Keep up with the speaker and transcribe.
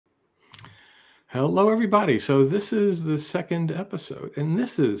Hello, everybody. So this is the second episode, and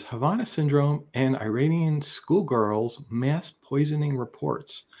this is Havana Syndrome and Iranian Schoolgirls Mass Poisoning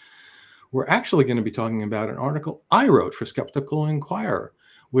Reports. We're actually going to be talking about an article I wrote for Skeptical Inquirer,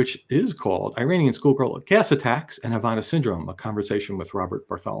 which is called Iranian Schoolgirl Gas Attacks and Havana Syndrome, a conversation with Robert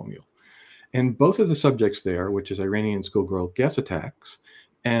Bartholomew. And both of the subjects there, which is Iranian Schoolgirl Gas Attacks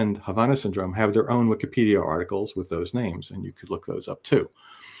and Havana Syndrome, have their own Wikipedia articles with those names, and you could look those up too.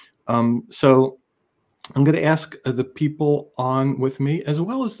 So I'm going to ask the people on with me, as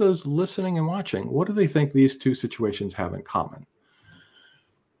well as those listening and watching, what do they think these two situations have in common?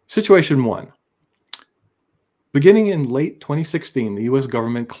 Situation one. Beginning in late 2016, the U.S.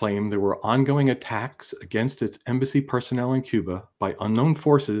 government claimed there were ongoing attacks against its embassy personnel in Cuba by unknown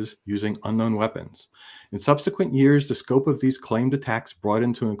forces using unknown weapons. In subsequent years, the scope of these claimed attacks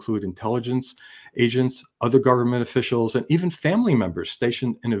broadened to include intelligence agents, other government officials, and even family members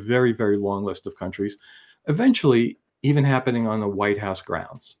stationed in a very, very long list of countries, eventually even happening on the White House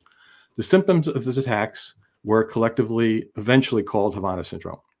grounds. The symptoms of these attacks were collectively eventually called Havana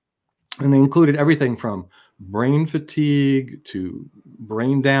Syndrome. And they included everything from brain fatigue to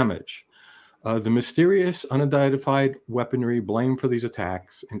brain damage. The mysterious, unidentified weaponry blamed for these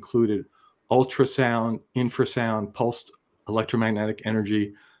attacks included ultrasound, infrasound, pulsed electromagnetic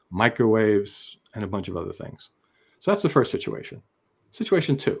energy, microwaves, and a bunch of other things. So that's the first situation.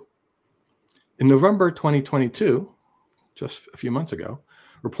 Situation two. In November 2022, just a few months ago,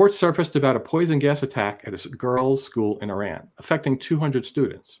 reports surfaced about a poison gas attack at a girls' school in Iran, affecting 200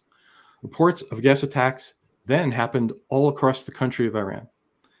 students. Reports of gas attacks then happened all across the country of Iran.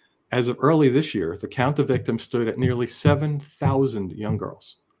 As of early this year, the count of victims stood at nearly 7,000 young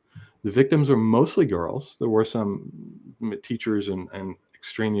girls. The victims were mostly girls. There were some teachers and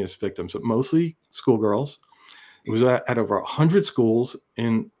extraneous victims, but mostly schoolgirls. It was at over 100 schools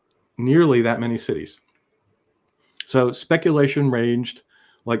in nearly that many cities. So speculation ranged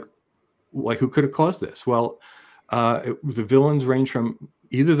like who could have caused this? Well, the villains range from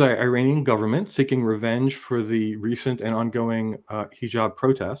either the Iranian government seeking revenge for the recent and ongoing hijab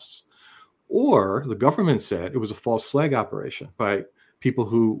protests, or the government said it was a false flag operation by people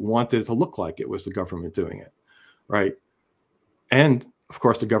who wanted to look like it was the government doing it, right? And of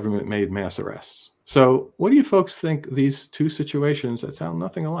course, the government made mass arrests. So what do you folks think these two situations that sound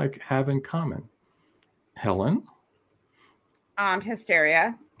nothing alike have in common? Helen?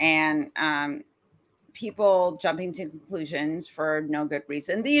 Hysteria and people jumping to conclusions for no good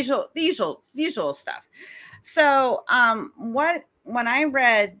reason. The usual stuff. So, when I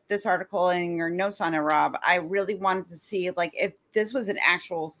read this article and your notes on it, Rob, I really wanted to see like if this was an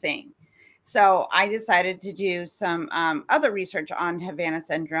actual thing. So I decided to do some other research on Havana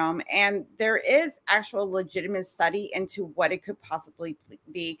Syndrome, and there is actual legitimate study into what it could possibly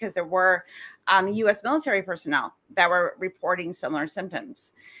be because there were U.S. military personnel that were reporting similar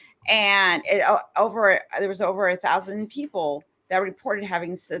symptoms, and there was over 1,000 people that reported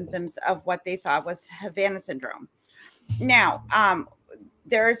having symptoms of what they thought was Havana Syndrome. Now,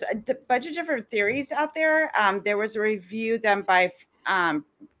 there's a bunch of different theories out there. There was a review done by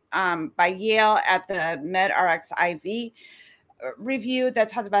Yale at the MedRx IV review that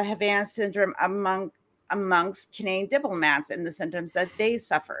talked about Havana Syndrome amongst Canadian diplomats and the symptoms that they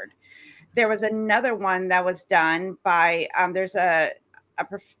suffered. There was another one that was done by there's a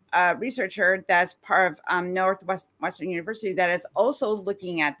researcher that's part of Northwestern University that is also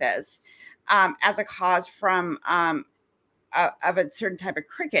looking at this as a cause from of a certain type of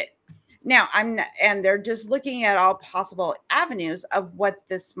cricket. Now and they're just looking at all possible avenues of what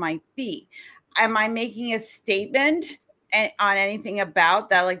this might be. Am I making a statement on anything about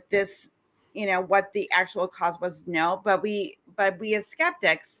that, like this, what the actual cause was? No, but we as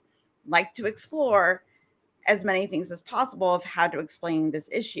skeptics like to explore as many things as possible of how to explain this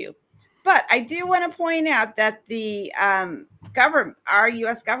issue. But I do want to point out that the our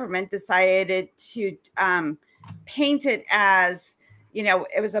U.S. government decided to paint it as,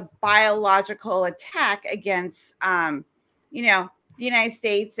 it was a biological attack against, the United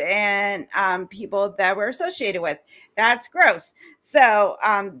States and people that were associated with. That's gross. So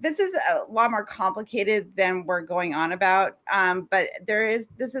this is a lot more complicated than we're going on about. But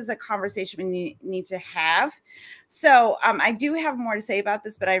this is a conversation we need to have. So I do have more to say about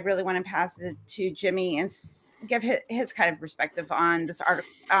this, but I really want to pass it to Jimmy and give his kind of perspective on this article,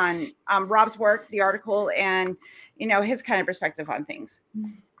 on Rob's work, the article, and his kind of perspective on things.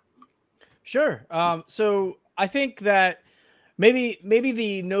 Sure. So I think that maybe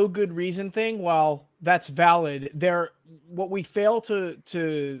the no good reason thing, while that's valid, what we fail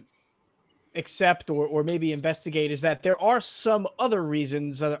to accept or maybe investigate is that there are some other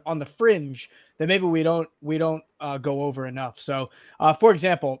reasons on the fringe that maybe we don't go over enough. So, for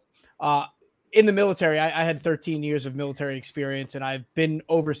example, in the military, I had 13 years of military experience, and I've been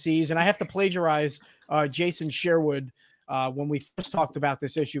overseas, and I have to plagiarize Jason Sherwood when we first talked about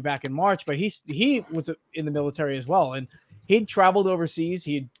this issue back in March. But he was in the military as well, and he'd traveled overseas.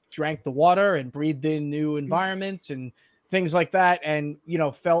 He'd drank the water and breathed in new environments and things like that, and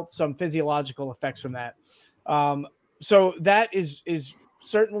felt some physiological effects from that. So that is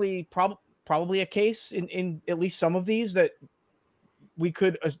certainly probably a case in at least some of these that we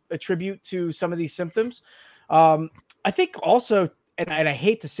could attribute to some of these symptoms. I think also, and I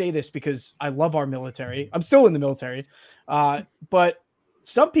hate to say this because I love our military. I'm still in the military, but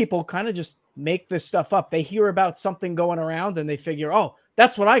some people kind of just make this stuff up. They hear about something going around and they figure, oh,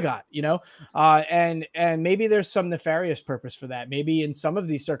 that's what I got, and maybe there's some nefarious purpose for that. Maybe in some of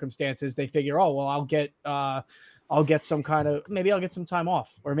these circumstances, they figure, oh, well, I'll get some kind of, maybe I'll get some time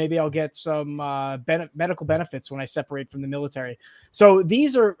off, or maybe I'll get some medical benefits when I separate from the military. So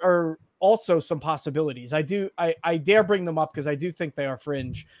these are also some possibilities. I dare bring them up because I do think they are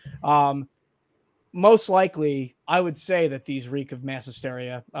fringe. Most likely, I would say that these reek of mass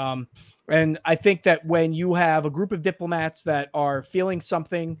hysteria. And I think that when you have a group of diplomats that are feeling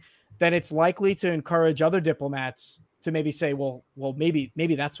something, then it's likely to encourage other diplomats to maybe say, well,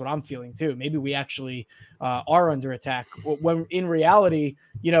 maybe that's what I'm feeling too. Maybe we actually are under attack. When in reality,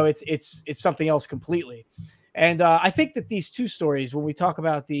 it's something else completely. And I think that these two stories, when we talk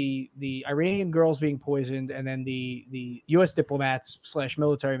about the Iranian girls being poisoned and then the U.S. diplomats /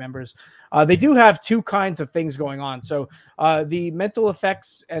 military members, they do have two kinds of things going on. So the mental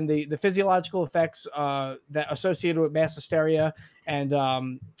effects and the physiological effects that associated with mass hysteria, and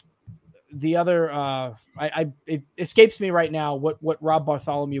the other, it escapes me right now what Rob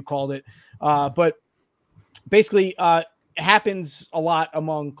Bartholomew called it, but basically it happens a lot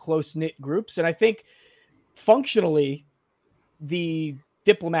among close-knit groups. And I think functionally, the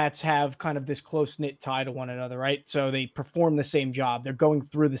diplomats have kind of this close-knit tie to one another, right? So they perform the same job. They're going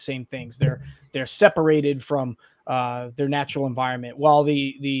through the same things. They're separated from their natural environment. While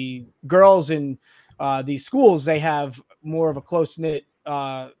the girls in these schools, they have more of a close-knit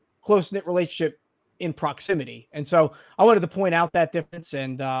relationship in proximity. And so I wanted to point out that difference,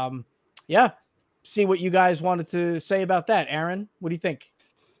 and see what you guys wanted to say about that. Aaron, what do you think?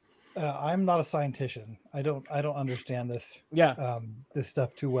 I'm not a scientician. I don't understand this. This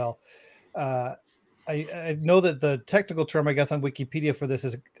stuff too well. I know that the technical term, I guess, on Wikipedia for this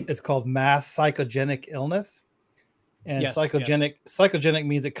is called mass psychogenic illness, and psychogenic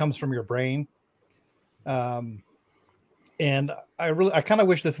means it comes from your brain. And I kind of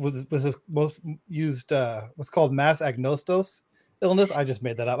wish this was most used. What's called mass agnostos illness. I just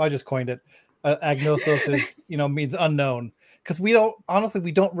made that up. I just coined it. Agnostos is means unknown, because we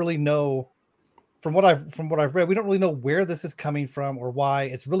don't really know, from what I've read, we don't really know where this is coming from or why.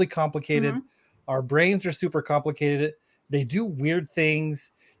 It's really complicated. Our brains are super complicated. They do weird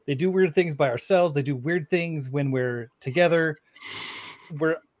things. They do weird things by ourselves. They do weird things when we're together.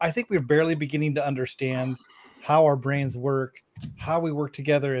 I think we're barely beginning to understand how our brains work, how we work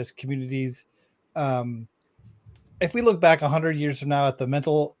together as communities. If we look back 100 years from now at the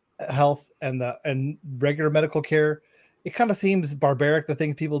mental health and regular medical care, it kind of seems barbaric, the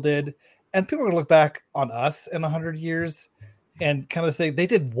things people did, and people are going to look back on us in 100 years and kind of say they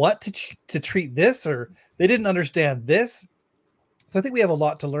did what to treat this, or they didn't understand this. So I think we have a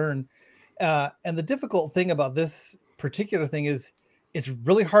lot to learn, and the difficult thing about this particular thing is it's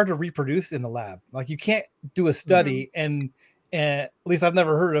really hard to reproduce in the lab. Like, you can't do a study and at least I've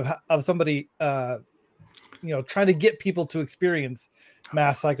never heard of somebody trying to get people to experience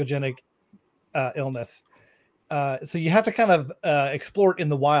mass psychogenic illness. So you have to kind of explore it in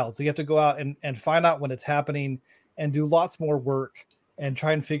the wild. So you have to go out and find out when it's happening and do lots more work and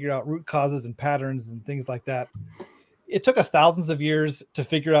try and figure out root causes and patterns and things like that. It took us thousands of years to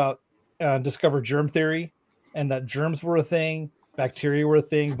figure out, discover germ theory, and that germs were a thing, bacteria were a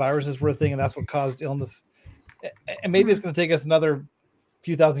thing, viruses were a thing, and that's what caused illness. And maybe it's going to take us another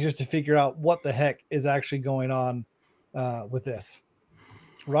few thousand years to figure out what the heck is actually going on with this.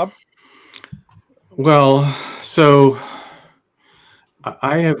 Rob? Well, so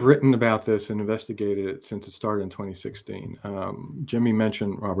I have written about this and investigated it since it started in 2016. Jimmy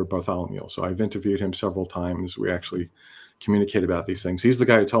mentioned Robert Bartholomew, so I've interviewed him several times. We actually communicate about these things. He's the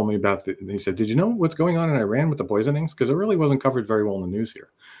guy who told me about he said, did you know what's going on in Iran with the poisonings? Because it really wasn't covered very well in the news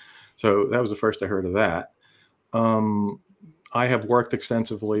here. So that was the first I heard of that. I have worked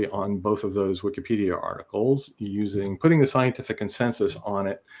extensively on both of those Wikipedia articles putting the scientific consensus on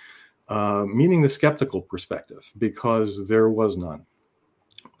it. meaning the skeptical perspective, because there was none.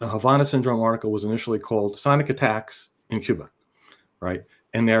 The Havana Syndrome article was initially called Sonic Attacks in Cuba, right?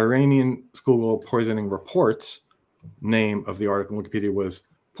 And the Iranian School Poisoning Reports name of the article in Wikipedia was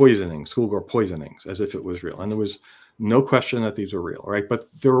Poisoning, Schoolgirl Poisonings, as if it was real. And there was no question that these were real, right? But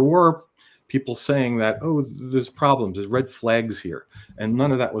there were people saying that, oh, there's problems, there's red flags here. And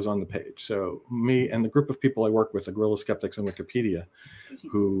none of that was on the page. So me and the group of people I work with, the Guerrilla Skeptics in Wikipedia,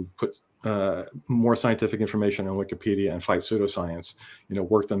 who put more scientific information on Wikipedia and fight pseudoscience,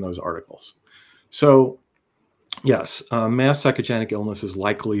 worked on those articles. So yes, mass psychogenic illness is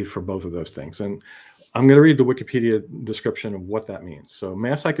likely for both of those things. And I'm going to read the Wikipedia description of what that means. So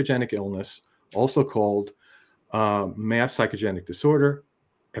mass psychogenic illness, also called mass psychogenic disorder,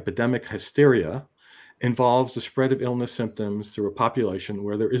 epidemic hysteria, involves the spread of illness symptoms through a population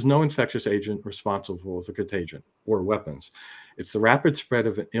where there is no infectious agent responsible for the contagion or weapons. It's the rapid spread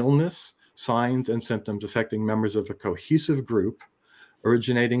of an illness, signs, and symptoms affecting members of a cohesive group,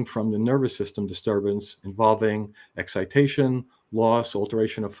 originating from the nervous system disturbance involving excitation, loss,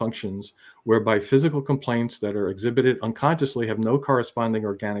 alteration of functions, whereby physical complaints that are exhibited unconsciously have no corresponding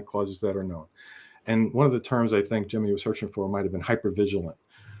organic causes that are known. And one of the terms I think Jimmy was searching for might have been hypervigilant.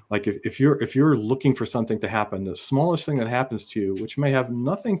 Like if you're looking for something to happen, the smallest thing that happens to you, which may have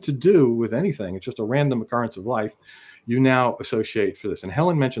nothing to do with anything, it's just a random occurrence of life, you now associate for this. And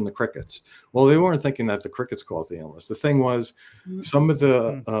Helen mentioned the crickets. Well, they weren't thinking that the crickets caused the illness. The thing was, some of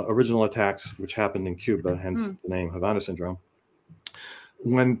the original attacks, which happened in Cuba, hence the name Havana Syndrome,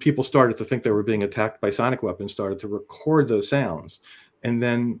 when people started to think they were being attacked by sonic weapons, started to record those sounds. And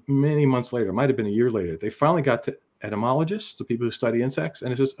then many months later, might have been a year later, they finally got to etymologists, the people who study insects,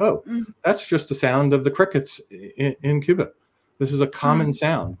 and it says, oh, that's just the sound of the crickets in Cuba. This is a common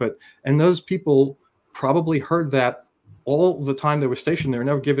sound. And those people probably heard that all the time they were stationed there,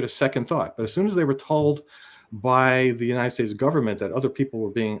 never give it a second thought. But as soon as they were told by the United States government that other people were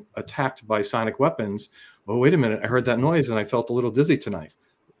being attacked by sonic weapons, oh, wait a minute, I heard that noise and I felt a little dizzy tonight.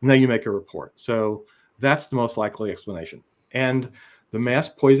 And then you make a report. So that's the most likely explanation. And the mass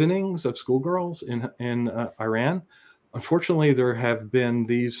poisonings of schoolgirls in Iran, unfortunately, there have been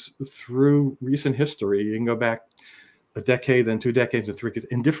these through recent history. You can go back a decade, then 2 decades, and 3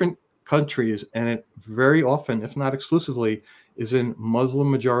 decades, in different countries, and it very often, if not exclusively, is in Muslim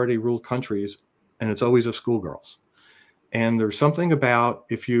majority ruled countries, and it's always of schoolgirls. And there's something about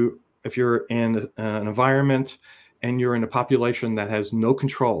if you're in an environment and you're in a population that has no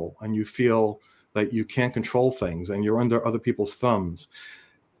control, and you feel that you can't control things and you're under other people's thumbs,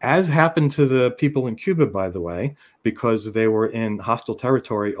 as happened to the people in Cuba, by the way, because they were in hostile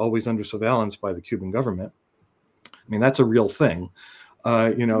territory, always under surveillance by the Cuban government. I mean, that's a real thing.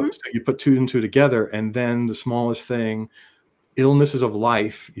 So you put 2 and 2 together, and then the smallest thing, illnesses of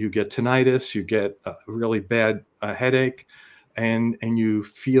life, you get tinnitus, you get a really bad headache, and you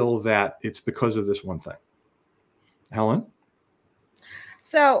feel that it's because of this one thing. Helen?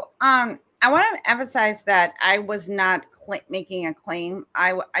 So, I want to emphasize that I was not making a claim.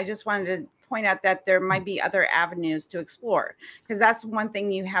 I just wanted to point out that there might be other avenues to explore, because that's one thing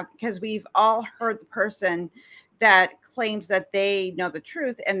you have, because we've all heard the person that claims that they know the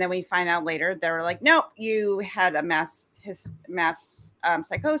truth, and then we find out later they were like, nope, you had a mass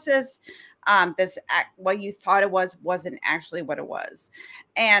psychosis. What you thought it wasn't actually what it was.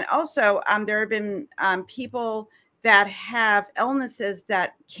 And also there have been people that have illnesses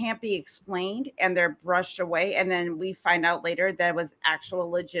that can't be explained, and they're brushed away, and then we find out later that it was actual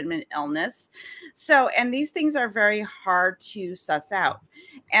legitimate illness. So, and these things are very hard to suss out.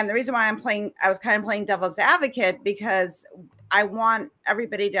 And the reason why I was kind of playing devil's advocate, because I want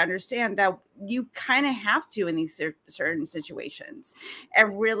everybody to understand that you kind of have to, in these certain situations,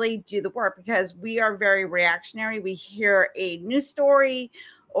 and really do the work, because we are very reactionary. We hear a news story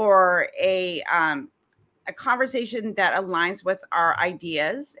or a conversation that aligns with our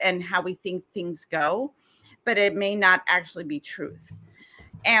ideas and how we think things go, but it may not actually be truth.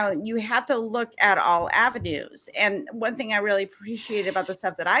 And you have to look at all avenues. And one thing I really appreciated about the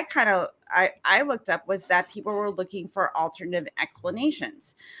stuff that I looked up was that people were looking for alternative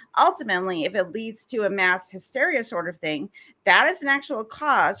explanations. Ultimately, if it leads to a mass hysteria sort of thing, that is an actual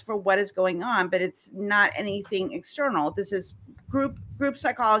cause for what is going on, but it's not anything external. This is group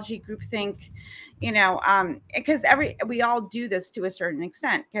psychology, groupthink, because we all do this to a certain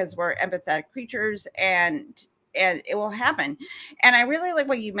extent, because we're empathetic creatures, and it will happen. And I really like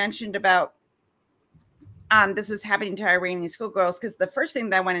what you mentioned about this was happening to Iranian schoolgirls, because the first thing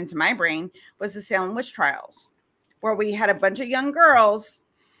that went into my brain was the Salem witch trials, where we had a bunch of young girls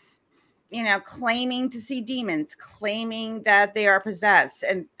claiming to see demons, claiming that they are possessed,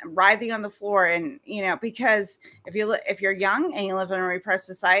 and writhing on the floor. And because if you're young and you live in a repressed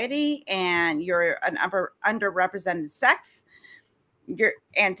society and you're an underrepresented sex,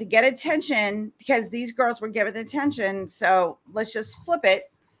 and to get attention, because these girls were given attention, so let's just flip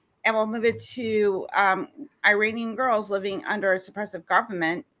it and we'll move it to Iranian girls living under a suppressive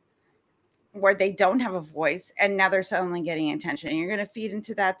government where they don't have a voice, and now they're suddenly getting attention, and you're going to feed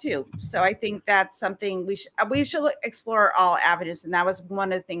into that too. So I think that's something we should explore all avenues, and that was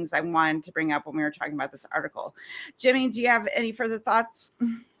one of the things I wanted to bring up when we were talking about this article. Jimmy, do you have any further thoughts?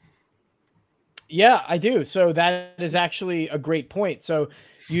 Yeah, I do. So that is actually a great point. So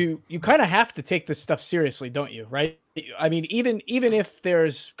you kind of have to take this stuff seriously, don't you? Right? I mean, even if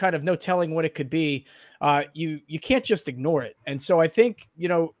there's kind of no telling what it could be, you can't just ignore it. And so I think,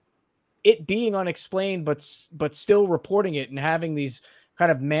 it being unexplained, but still reporting it and having these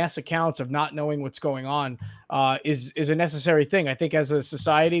kind of mass accounts of not knowing what's going on is a necessary thing. I think as a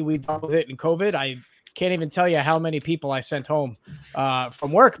society, we dealt with it in COVID. I can't even tell you how many people I sent home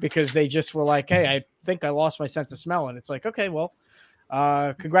from work because they just were like, hey, I think I lost my sense of smell. And it's like, okay, well,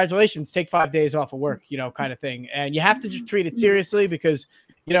 congratulations, take 5 days off of work, kind of thing. And you have to just treat it seriously because,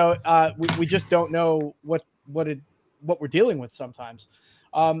 we just don't know what we're dealing with sometimes.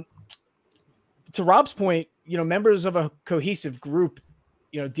 To Rob's point, members of a cohesive group,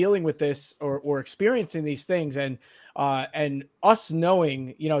 dealing with this or experiencing these things and us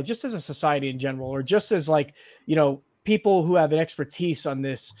knowing, just as a society in general, or just as people who have an expertise on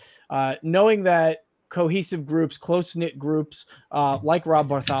this, knowing that cohesive groups, close-knit groups, like Rob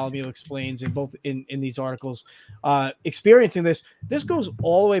Bartholomew explains in these articles, experiencing this goes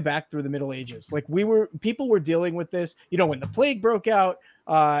all the way back through the Middle Ages. Like people were dealing with this, when the plague broke out,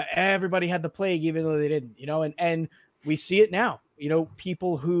 everybody had the plague, even though they didn't, and we see it now,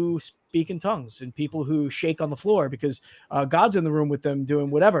 people who speak in tongues and people who shake on the floor because God's in the room with them doing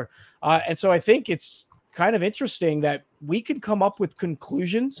whatever. And so I think it's kind of interesting that we could come up with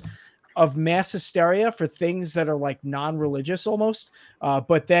conclusions of mass hysteria for things that are like non-religious almost.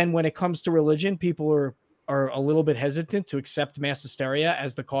 But then when it comes to religion, people are a little bit hesitant to accept mass hysteria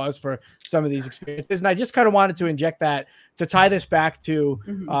as the cause for some of these experiences. And I just kind of wanted to inject that to tie this back to,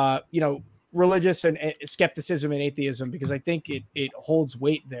 religious and skepticism and atheism, because I think it holds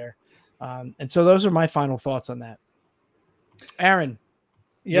weight there. And so those are my final thoughts on that. Aaron.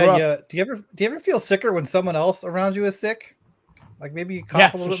 Yeah. Do you ever feel sicker when someone else around you is sick? Like maybe you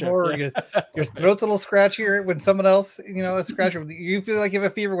cough a little bit more, or your throat's a little scratchier when someone else, is scratchier. You feel like you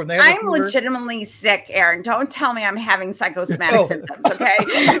have a fever when they have a fever? I'm legitimately sick, Aaron. Don't tell me I'm having psychosomatic symptoms,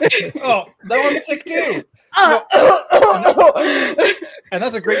 okay? Oh, no, I'm sick too. And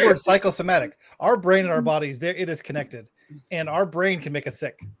that's a great word, psychosomatic. Our brain and our bodies, it is connected. And our brain can make us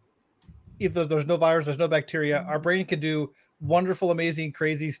sick. Either there's no virus, there's no bacteria. Our brain can do wonderful, amazing,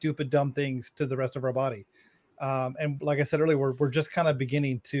 crazy, stupid, dumb things to the rest of our body. And like I said earlier, we're just kind of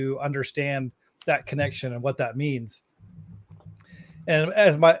beginning to understand that connection and what that means. And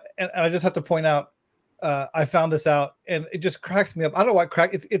I just have to point out, I found this out and it just cracks me up. I don't know what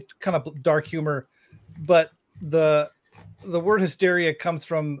it's kind of dark humor, but the word hysteria comes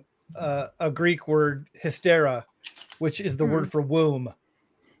from a Greek word hystera, which is the word for womb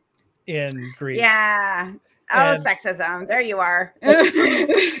in Greek. Yeah. Oh, sexism. There you are.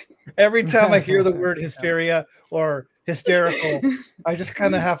 Every time I hear the word hysteria or hysterical, I just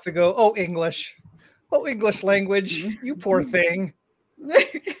kind of have to go, oh, English language, you poor thing.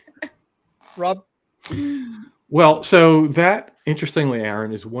 Rob? Well, so that, interestingly,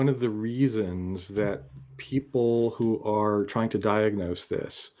 Aaron, is one of the reasons that people who are trying to diagnose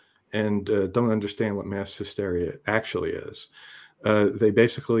this and don't understand what mass hysteria actually is, they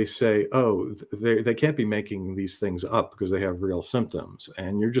basically say, oh, they can't be making these things up because they have real symptoms.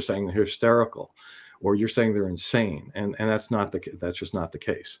 And you're just saying they're hysterical, or you're saying they're insane. And that's just not the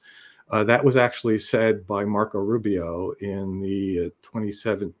case. That was actually said by Marco Rubio in the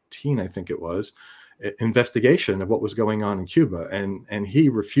 2017, I think it was, investigation of what was going on in Cuba. And he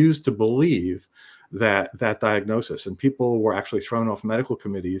refused to believe that diagnosis. And people were actually thrown off medical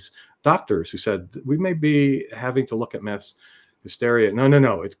committees, doctors who said, we may be having to look at mass hysteria.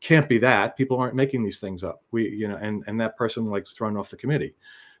 No, it can't be that. People aren't making these things up. And that person was thrown off the committee.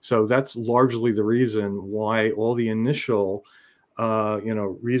 So that's largely the reason why all the initial,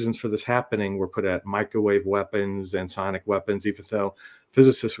 reasons for this happening were put at microwave weapons and sonic weapons, even though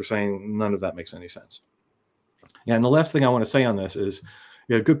physicists were saying none of that makes any sense. Yeah, and the last thing I want to say on this is,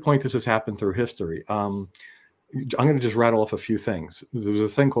 good point. This has happened through history. I'm going to just rattle off a few things. There was a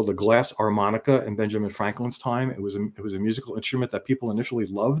thing called the glass harmonica in Benjamin Franklin's time. It was a musical instrument that people initially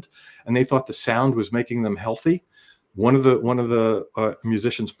loved, and they thought the sound was making them healthy. One of the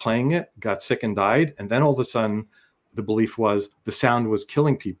musicians playing it got sick and died, and then all of a sudden, the belief was the sound was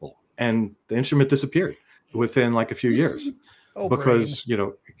killing people, and the instrument disappeared within like a few years. Because Greene.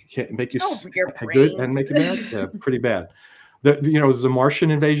 it can make you your good and make you bad. Yeah, pretty bad. It was the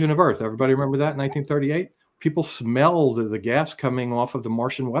Martian invasion of Earth. Everybody remember that in 1938? People smelled the gas coming off of the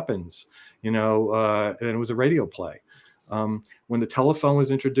Martian weapons, and it was a radio play. When the telephone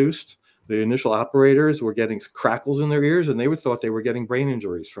was introduced, the initial operators were getting crackles in their ears, and they thought they were getting brain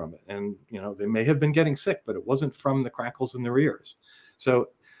injuries from it. And, they may have been getting sick, but it wasn't from the crackles in their ears. So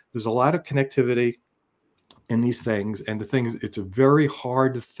there's a lot of connectivity in these things. And the thing is, it's a very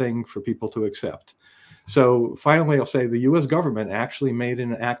hard thing for people to accept. So finally, I'll say the U.S. government actually made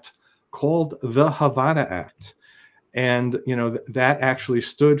an act called the Havana Act. And, that actually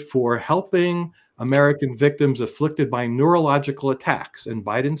stood for helping American victims afflicted by neurological attacks. And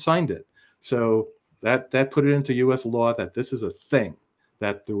Biden signed it. So that put it into U.S. law that this is a thing,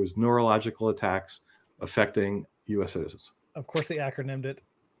 that there was neurological attacks affecting U.S. citizens. Of course, they acronymed it.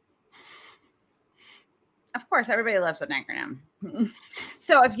 Of course, everybody loves an acronym.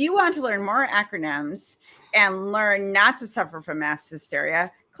 So if you want to learn more acronyms and learn not to suffer from mass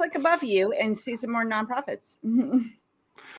hysteria, click above you and see some more nonprofits.